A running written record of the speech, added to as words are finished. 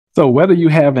So whether you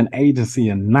have an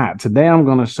agency or not, today I'm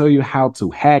going to show you how to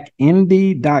hack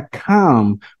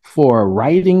Indeed.com for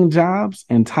writing jobs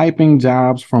and typing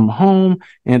jobs from home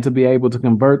and to be able to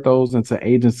convert those into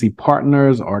agency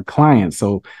partners or clients.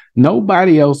 So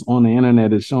nobody else on the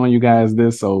internet is showing you guys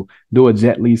this. So do a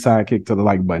Jet Li sidekick to the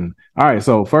like button. All right.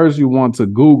 So first you want to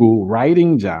Google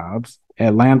writing jobs,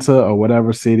 Atlanta or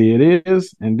whatever city it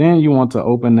is. And then you want to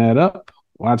open that up.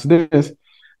 Watch this.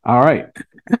 All right.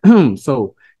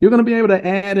 So you're going to be able to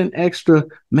add an extra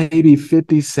maybe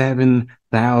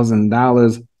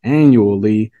 $57,000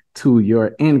 annually to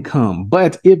your income.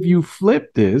 But if you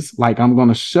flip this, like I'm going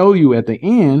to show you at the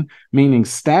end, meaning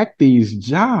stack these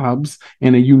jobs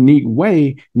in a unique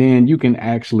way, then you can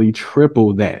actually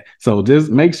triple that. So just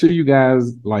make sure you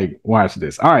guys like watch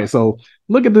this. All right. So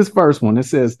look at this first one. It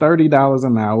says $30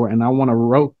 an hour, and I want to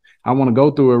go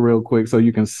through it real quick so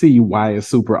you can see why it's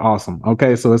super awesome.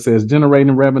 Okay, so it says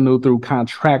generating revenue through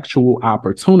contractual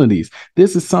opportunities.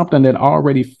 This is something that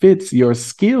already fits your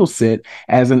skill set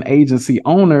as an agency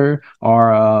owner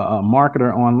or a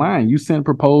marketer online. You send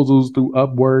proposals through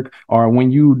Upwork, or when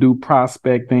you do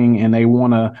prospecting and they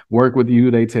want to work with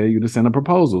you, they tell you to send a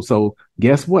proposal. So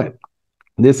guess what?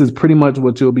 This is pretty much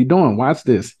what you'll be doing. Watch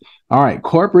this. All right.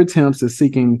 Corporate Temps is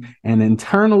seeking an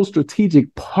internal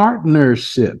strategic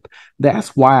partnership.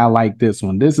 That's why I like this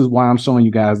one. This is why I'm showing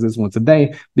you guys this one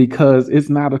today, because it's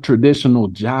not a traditional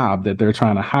job that they're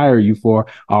trying to hire you for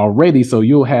already. So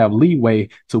you'll have leeway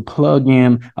to plug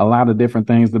in a lot of different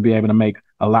things to be able to make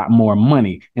a lot more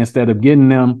money. Instead of getting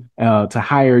them to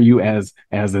hire you as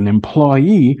an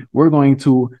employee,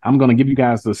 I'm going to give you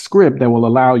guys the script that will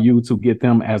allow you to get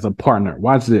them as a partner.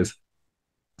 Watch this.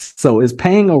 So it's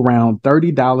paying around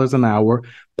 $30 an hour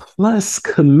plus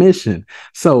commission.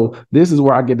 So this is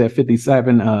where I get that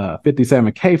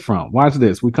 57K from. Watch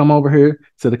this. We come over here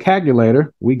to the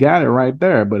calculator. We got it right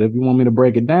there. But if you want me to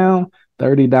break it down,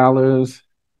 $30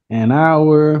 an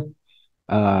hour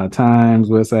times,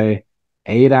 let's say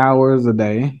 8 hours a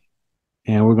day.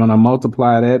 And we're going to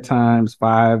multiply that times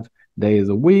 5 days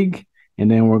a week. And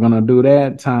then we're going to do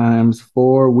that times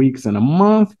 4 weeks in a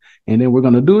month. And then we're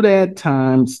going to do that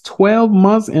times 12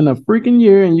 months in a freaking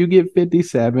year. And you get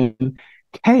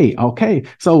 57K. Okay.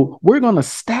 So we're going to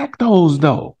stack those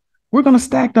though. We're going to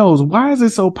stack those. Why is it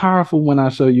so powerful when I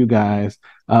show you guys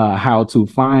how to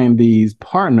find these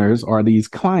partners or these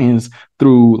clients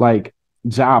through like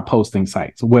job posting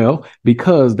sites? Well,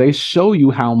 because they show you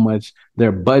how much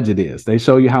their budget is. They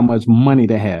show you how much money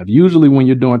they have. Usually when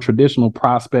you're doing traditional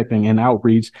prospecting and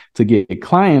outreach to get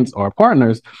clients or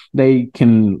partners, they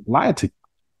can lie to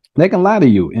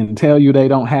you and tell you they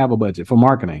don't have a budget for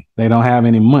marketing. They don't have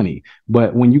any money.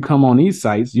 But when you come on these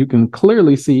sites, you can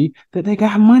clearly see that they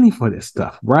got money for this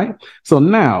stuff, right? So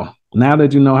now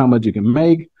that you know how much you can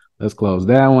make, let's close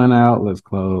that one out. Let's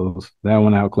close that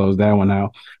one out, close that one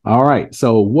out. All right.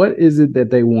 So what is it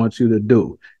that they want you to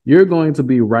do? You're going to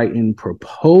be writing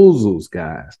proposals,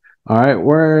 guys. All right.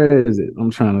 Where is it?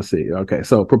 I'm trying to see. Okay.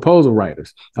 So proposal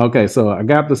writers. Okay. So I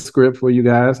got the script for you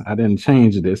guys. I didn't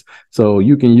change this. So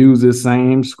you can use this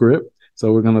same script.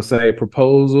 So we're going to say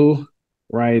proposal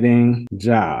writing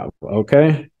job.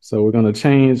 Okay. So we're going to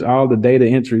change all the data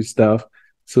entry stuff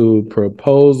to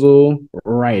proposal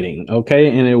writing.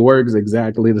 Okay. And it works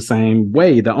exactly the same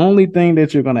way. The only thing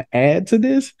that you're going to add to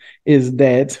this is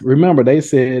that, remember, they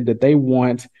said that they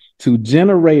want to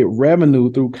generate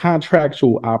revenue through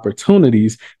contractual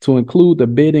opportunities to include the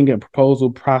bidding and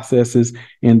proposal processes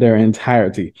in their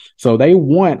entirety. So they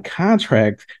want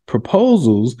contract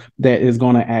proposals that is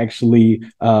going to actually,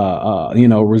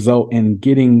 result in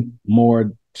getting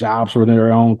more jobs for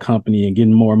their own company and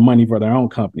getting more money for their own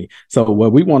company. So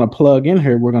what we want to plug in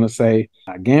here, we're going to say,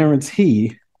 I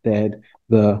guarantee that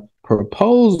the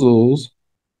proposals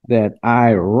that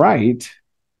I write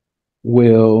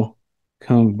will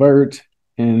convert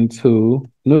into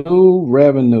new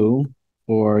revenue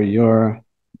for your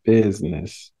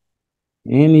business.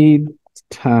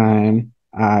 Anytime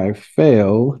I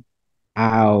fail,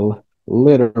 I'll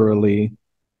literally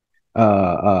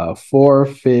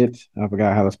forfeit. I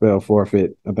forgot how to spell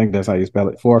forfeit. I think that's how you spell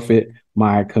it. Forfeit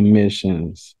my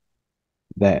commissions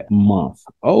that month.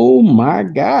 Oh my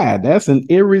God, that's an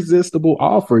irresistible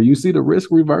offer. You see the risk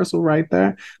reversal right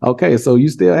there? Okay, so you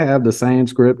still have the same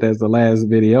script as the last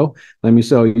video. Let me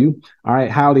show you. All right,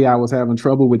 howdy, I was having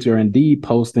trouble with your Indeed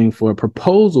posting for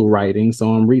proposal writing,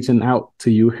 so I'm reaching out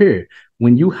to you here.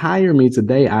 When you hire me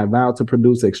today, I vow to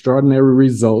produce extraordinary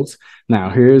results. Now,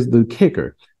 here's the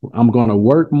kicker. I'm going to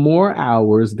work more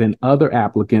hours than other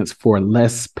applicants for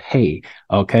less pay.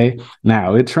 Okay.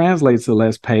 Now it translates to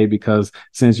less pay because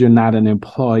since you're not an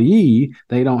employee,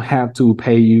 they don't have to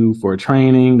pay you for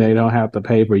training. They don't have to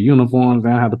pay for uniforms. They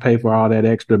don't have to pay for all that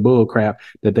extra bull crap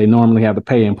that they normally have to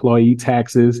pay: employee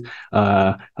taxes,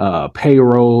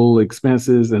 payroll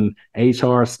expenses, and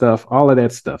HR stuff, all of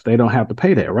that stuff. They don't have to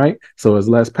pay that, right? So it's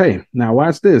less pay. Now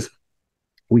watch this.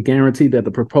 We guarantee that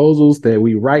the proposals that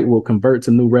we write will convert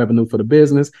to new revenue for the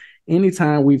business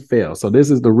anytime we fail. So this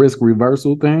is the risk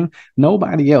reversal thing.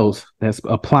 Nobody else that's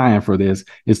applying for this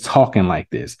is talking like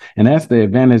this. And that's the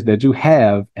advantage that you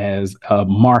have as a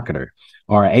marketer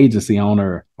or an agency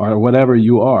owner or whatever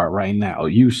you are right now.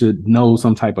 You should know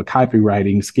some type of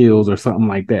copywriting skills or something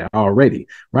like that already,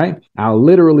 right? I'll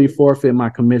literally forfeit my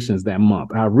commissions that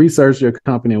month. I'll research your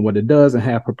company and what it does and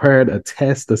have prepared a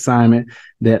test assignment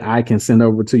that I can send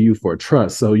over to you for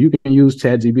trust. So you can use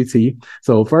ChatGPT.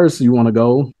 So first you want to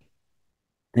go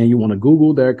and you want to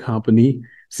Google their company,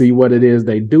 see what it is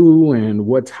they do and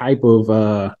what type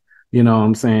of,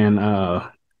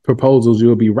 proposals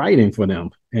you'll be writing for them.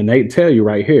 And they tell you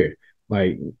right here,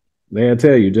 like they'll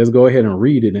tell you, just go ahead and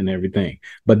read it and everything.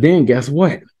 But then guess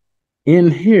what?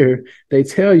 In here, they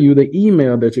tell you the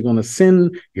email that you're going to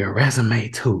send your resume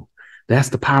to. That's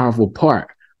the powerful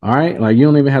part. All right. Like you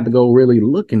don't even have to go really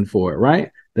looking for it, right?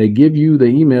 They give you the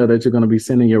email that you're going to be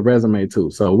sending your resume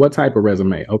to. So what type of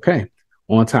resume? Okay.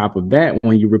 On top of that,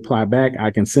 when you reply back,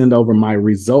 I can send over my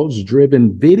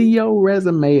results-driven video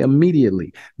resume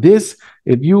immediately. This,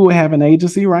 if you have an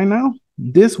agency right now,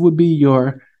 this would be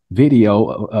your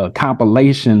video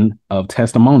compilation of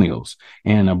testimonials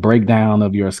and a breakdown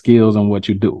of your skills and what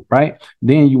you do, right?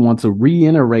 Then you want to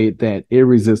reiterate that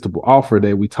irresistible offer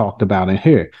that we talked about in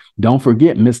here. Don't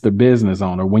forget, Mr. Business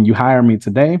Owner, when you hire me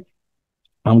today,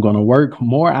 I'm going to work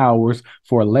more hours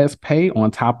for less pay. On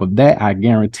top of that, I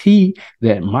guarantee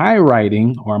that my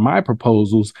writing or my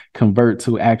proposals convert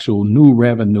to actual new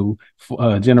revenue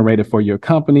generated for your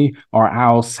company, or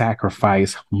I'll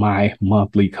sacrifice my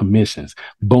monthly commissions.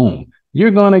 Boom.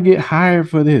 You're going to get hired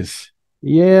for this.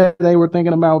 Yeah, they were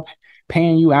thinking about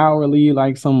paying you hourly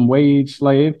like some wage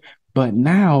slave. But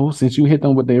now, since you hit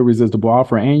them with the irresistible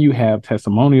offer and you have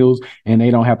testimonials and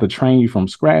they don't have to train you from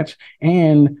scratch,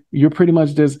 and you're pretty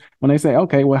much just, when they say,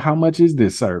 okay, well, how much is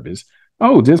this service?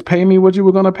 Oh, just pay me what you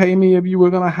were going to pay me if you were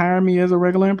going to hire me as a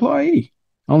regular employee.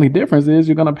 Only difference is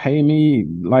you're going to pay me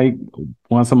like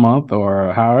once a month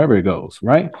or however it goes,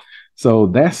 right? So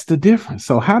that's the difference.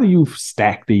 So how do you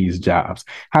stack these jobs?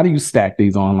 How do you stack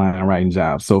these online writing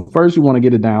jobs? So first you want to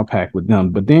get it down packed with them,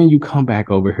 but then you come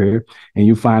back over here and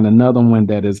you find another one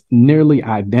that is nearly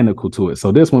identical to it.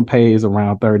 So this one pays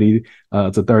around $30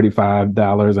 to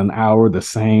 $35 an hour the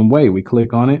same way. We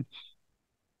click on it.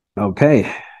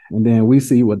 Okay. And then we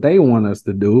see what they want us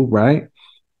to do, right?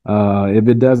 If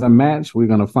it doesn't match, we're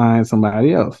going to find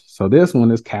somebody else. So this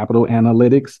one is Capital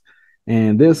Analytics.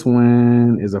 And this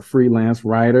one is a freelance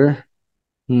writer.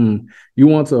 You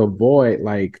want to avoid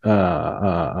like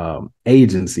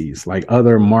agencies, like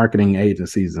other marketing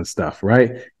agencies and stuff,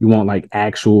 right? You want like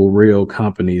actual real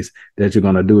companies that you're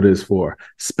going to do this for.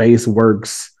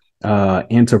 Spaceworks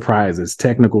Enterprises,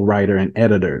 technical writer and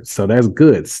editor. So that's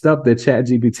good stuff that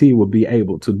ChatGPT will be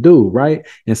able to do, right?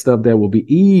 And stuff that will be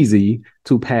easy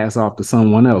to pass off to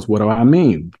someone else. What do I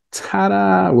mean?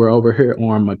 Ta-da! We're over here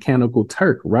on Mechanical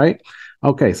Turk, right?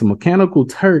 Okay, so Mechanical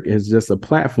Turk is just a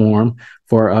platform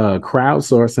for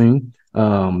crowdsourcing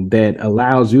that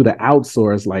allows you to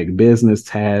outsource like business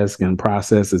tasks and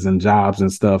processes and jobs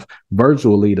and stuff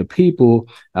virtually to people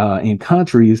in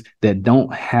countries that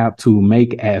don't have to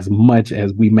make as much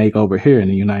as we make over here in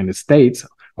the United States,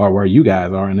 or where you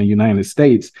guys are in the United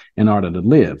States, in order to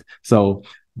live. So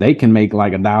they can make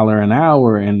like $1 an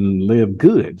hour and live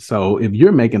good. So if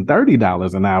you're making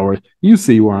 $30 an hour, you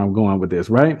see where I'm going with this,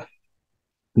 right?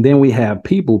 Then we have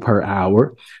People Per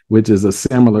Hour, which is a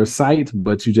similar site,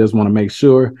 but you just want to make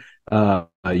sure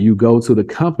you go to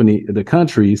the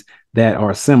countries that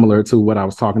are similar to what I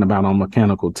was talking about on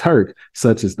Mechanical Turk,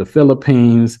 such as the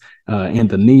Philippines,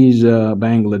 Indonesia,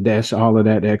 Bangladesh, all of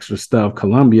that extra stuff,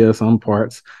 Colombia, some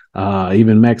parts,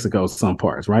 even Mexico, some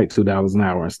parts, right? $2 an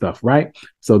hour and stuff, right?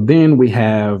 So then we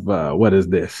have, what is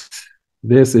this?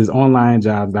 This is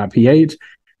onlinejobs.ph.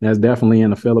 That's definitely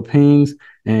in the Philippines.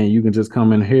 And you can just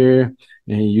come in here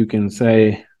and you can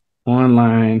say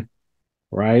online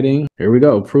writing. Here we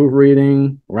go.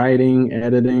 Proofreading, writing,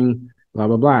 editing, blah,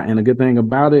 blah, blah. And the good thing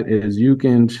about it is you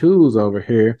can choose over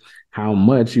here how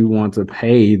much you want to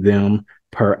pay them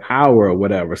per hour or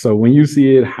whatever. So when you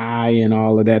see it high and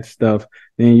all of that stuff,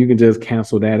 then you can just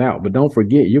cancel that out. But don't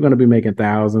forget, you're going to be making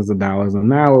thousands of dollars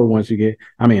an hour once you get,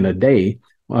 I mean, a day,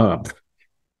 uh,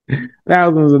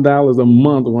 thousands of dollars a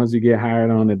month once you get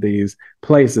hired on at these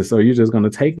places. So you're just going to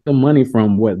take the money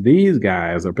from what these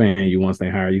guys are paying you once they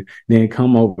hire you, then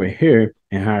come over here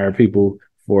and hire people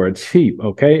for cheap.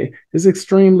 Okay. It's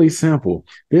extremely simple.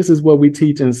 This is what we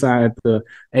teach inside the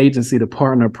agency to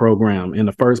partner program in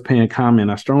the first paying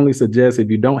comment. I strongly suggest if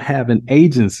you don't have an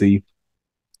agency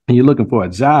and you're looking for a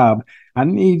job, I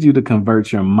need you to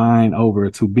convert your mind over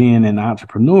to being an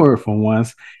entrepreneur for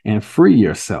once and free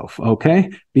yourself,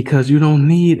 okay? Because you don't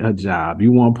need a job.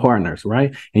 You want partners,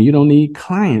 right? And you don't need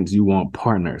clients. You want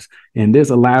partners. And this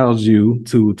allows you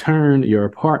to turn your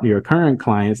current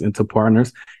clients into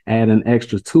partners, add an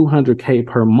extra 200K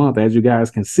per month. As you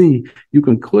guys can see, you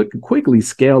can quickly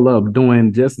scale up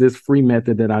doing just this free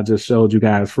method that I just showed you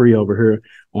guys free over here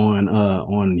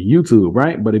on YouTube,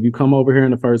 right? But if you come over here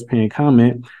in the first paying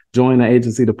comment, join the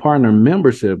agency to partner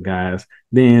membership, guys,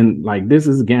 then like this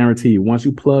is guaranteed. Once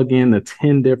you plug in the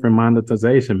 10 different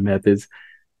monetization methods,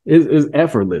 it's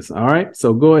effortless. All right.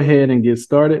 So go ahead and get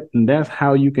started. And that's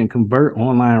how you can convert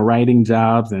online writing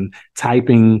jobs and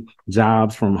typing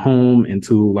jobs from home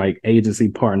into like agency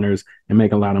partners and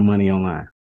make a lot of money online.